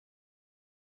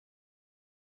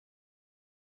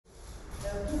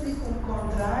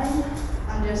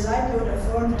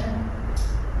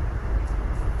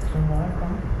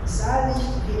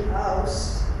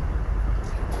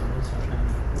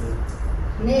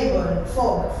Nebel,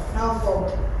 fog, now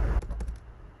fog.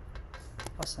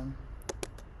 Awesome.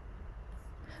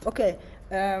 Okay,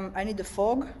 I need the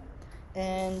fog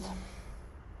and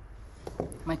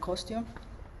my costume.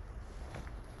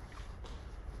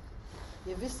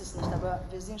 Ihr wisst es nicht, aber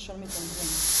wir sind schon mittendrin.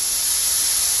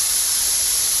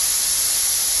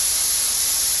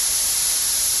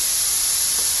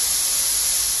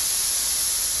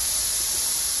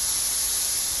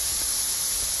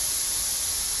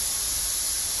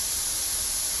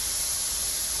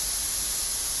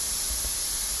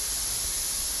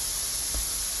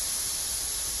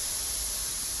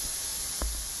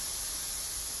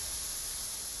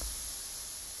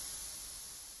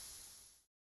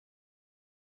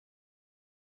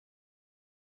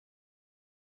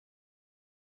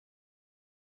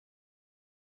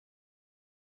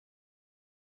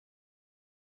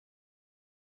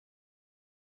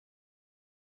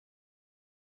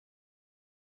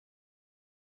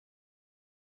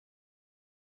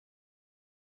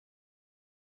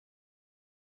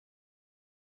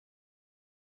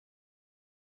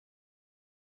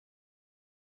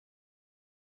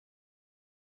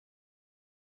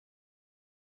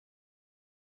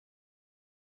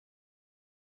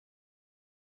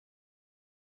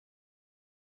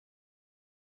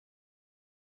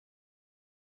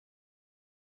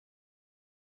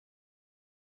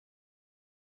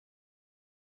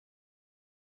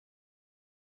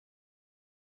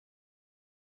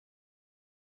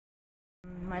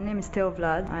 My name is Theo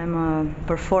Vlad. I'm a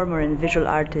performer and visual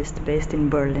artist based in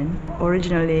Berlin,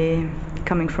 originally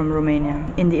coming from Romania,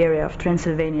 in the area of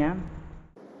Transylvania.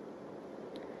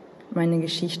 Meine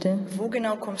Geschichte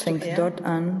fängt dort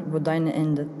an, wo deine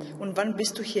endet. Und wann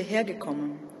bist du hierher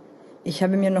gekommen? Ich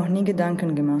habe mir noch nie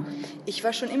Gedanken gemacht. Ich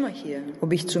war schon immer hier.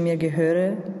 Ob ich zu mir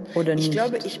gehöre oder nicht. Ich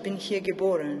glaube, ich bin hier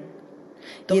geboren.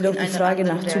 Jedoch die Frage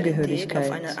nach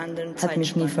Zugehörigkeit hat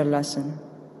mich nie verlassen.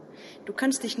 Du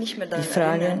kannst dich nicht mehr daran Die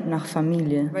Frage erinnern, nach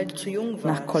Familie, weil du zu jung warst,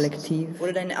 nach Kollektiv,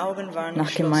 oder deine Augen waren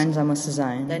nach gemeinsames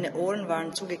Sein. Deine Ohren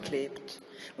waren zugeklebt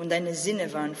und deine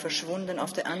Sinne waren verschwunden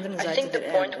auf der anderen Seite der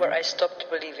Erde.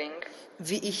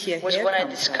 Wie ich hierher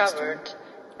kam,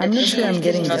 I'm not sure I'm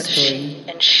getting the story.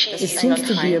 It seems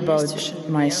to be about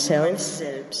myself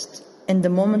and the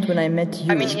moment when I met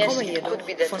you, which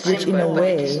in a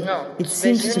way, it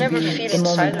seems to be the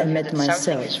moment I met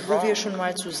myself.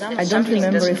 I don't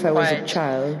remember if I was a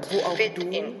child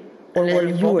or were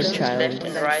you a child.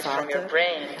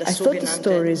 I thought the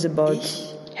story is about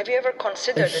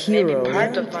a hero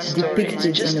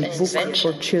depicted in a book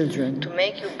for children.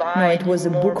 No, it was a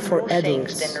book for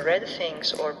adults.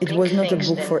 It was not a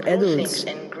book for adults.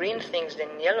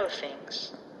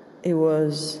 It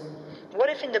was... What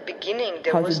if in the beginning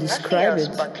there How was to nothing describe else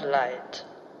it? but light?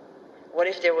 What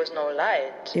if there was no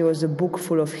light? It was a book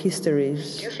full of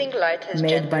histories Do you think light has made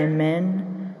gender? by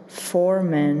men, for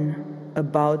men,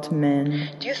 about men,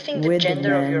 Do you think the with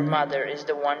gender of your men. mother is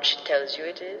the one she tells you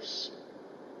it is?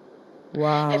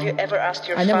 Wow. Have you ever asked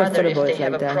your I never father thought if about they it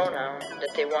have like a that. pronoun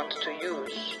that they want to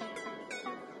use?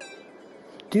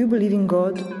 Do you believe in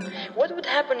God? What would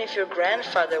happen if your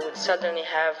grandfather would suddenly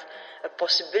have a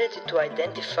possibility to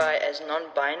identify as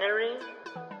non-binary?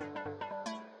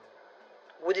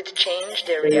 Would it change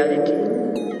their reality?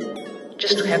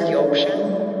 Just to have the option?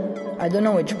 I don't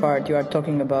know which part you are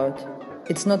talking about.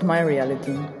 It's not my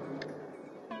reality.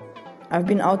 I've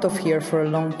been out of here for a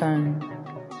long time.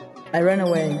 I ran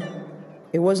away.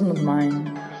 It was not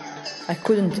mine. I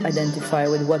couldn't identify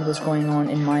with what was going on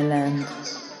in my land.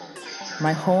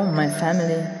 My home, my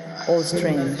family, all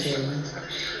strange.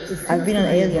 I've been an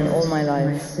alien all my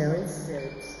life.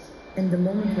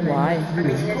 Why?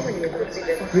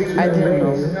 I didn't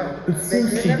know.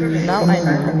 Now I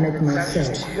know.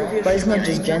 But it's not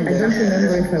just gender.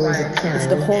 It's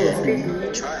the whole of me.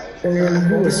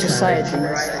 This society,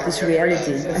 this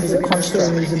reality, is a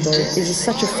construct. It is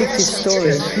such a fictive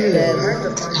story that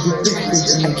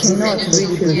I cannot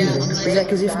really believe it. It's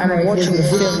like as if I'm watching a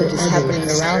film that is happening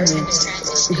around me,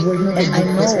 and I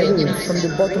know from the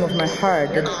bottom of my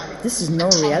heart that this is no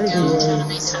reality.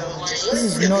 This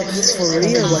is not for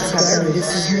real what's happening. This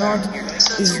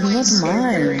is not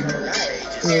mine.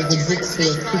 We have a book full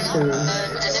of history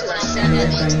made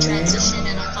by men,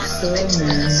 for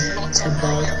men,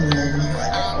 about men,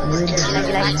 with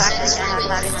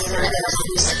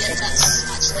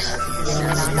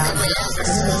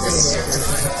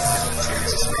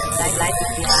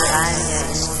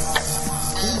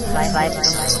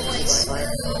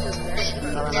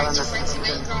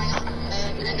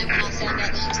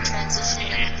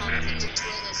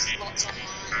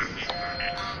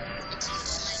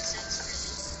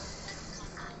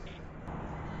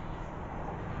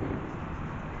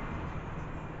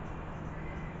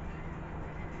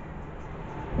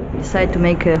Decided to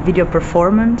make a video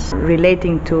performance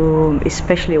relating to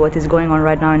especially what is going on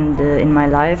right now in my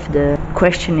life, the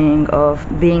questioning of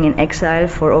being in exile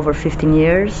for over 15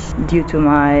 years due to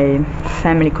my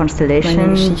family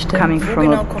constellation, coming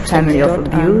from a family of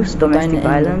abuse, domestic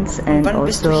violence, and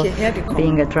also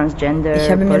being a transgender Ich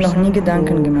habe mir noch nie person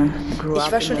Gedanken gemacht. who grew Ich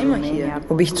up war in schon a immer Romania hier,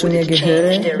 ob ich zu ihr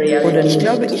gehöre oder Ich nicht.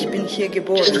 glaube, Ich bin hier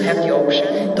geboren.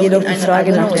 Jedoch die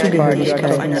Frage nach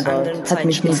Zugehörigkeit hat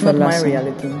mich nie verlassen.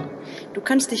 Du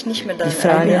kannst dich nicht mehr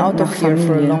daran erinnern, nach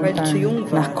Familie, weil du zu jung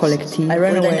warst. Nach Kollektiv,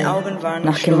 oder deine Augen waren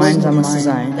nach geschlossen, gemeinsames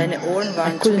Sein. deine Ohren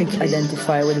waren I couldn't zugeklebt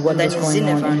identify with what und deine was going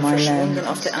Sinne on waren in my verschwunden land.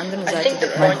 auf der anderen I Seite think the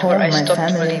der My point where home, I my stopped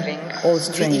family, believing all Wie ich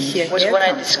strange. hierher was when I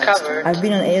kam, discovered I've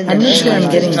been an alien I'm not all sure my I'm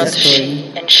life. getting the not story.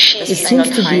 she and she It is seems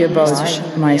not to be time. about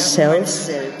Why? myself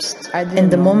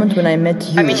and the moment when I met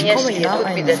you, I mean, yes, it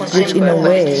could be that which in a simple,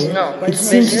 way, no, it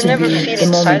seems you to never be feel the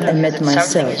moment inside I of you met that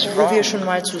something myself. is Wo wir wrong. schon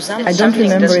mal zusammen That I don't something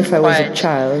remember if doesn't I was a quite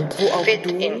child fit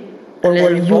in or the were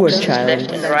little you a boxes child.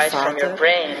 left and right from your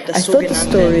brain. I thought the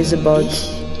stories about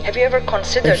Have you ever a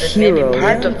considered that maybe hero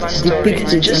part of the story is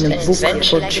depicted just in an a book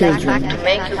invention for children. to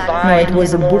make you No, buy it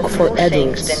was a more book for blue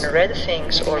things adults. than red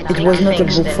things, or It pink was not a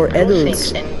things book than for blue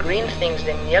adults. things, and green things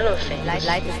than yellow things?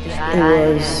 It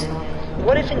was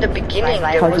What if in the beginning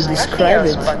there How to was nothing describe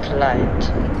else it? but light?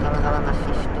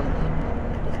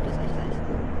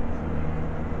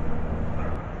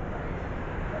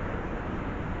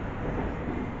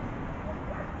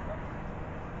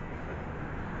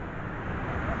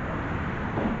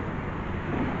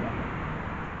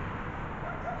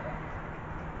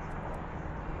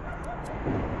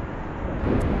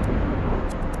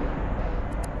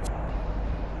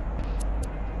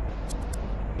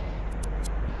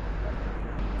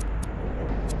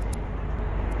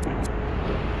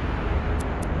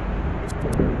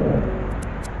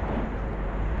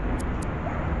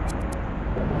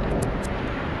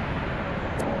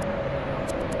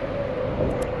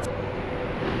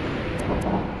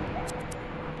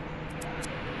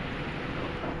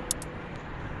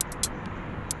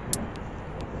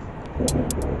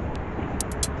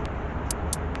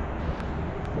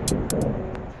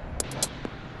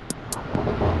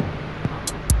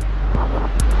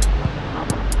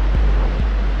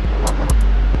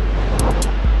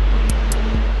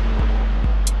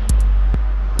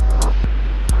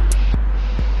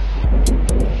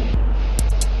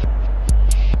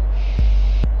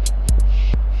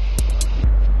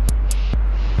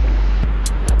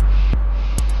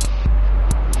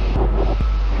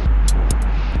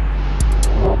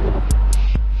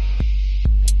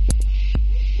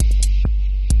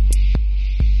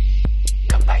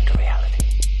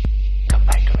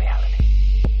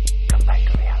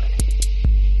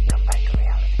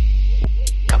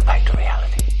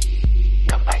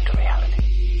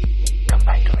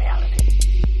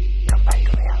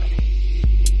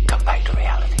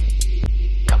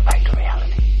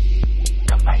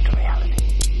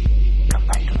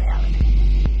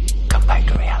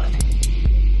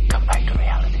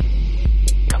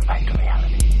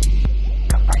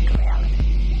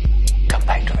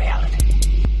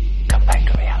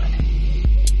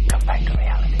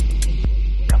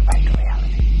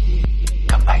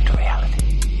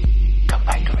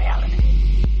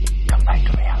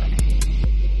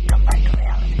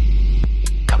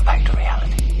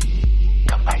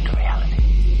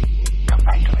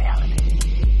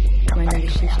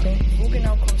 Geschichte. Wo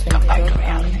genau kommst du dort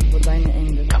an, wo deine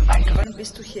endet? Wann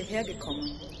bist du hierher gekommen?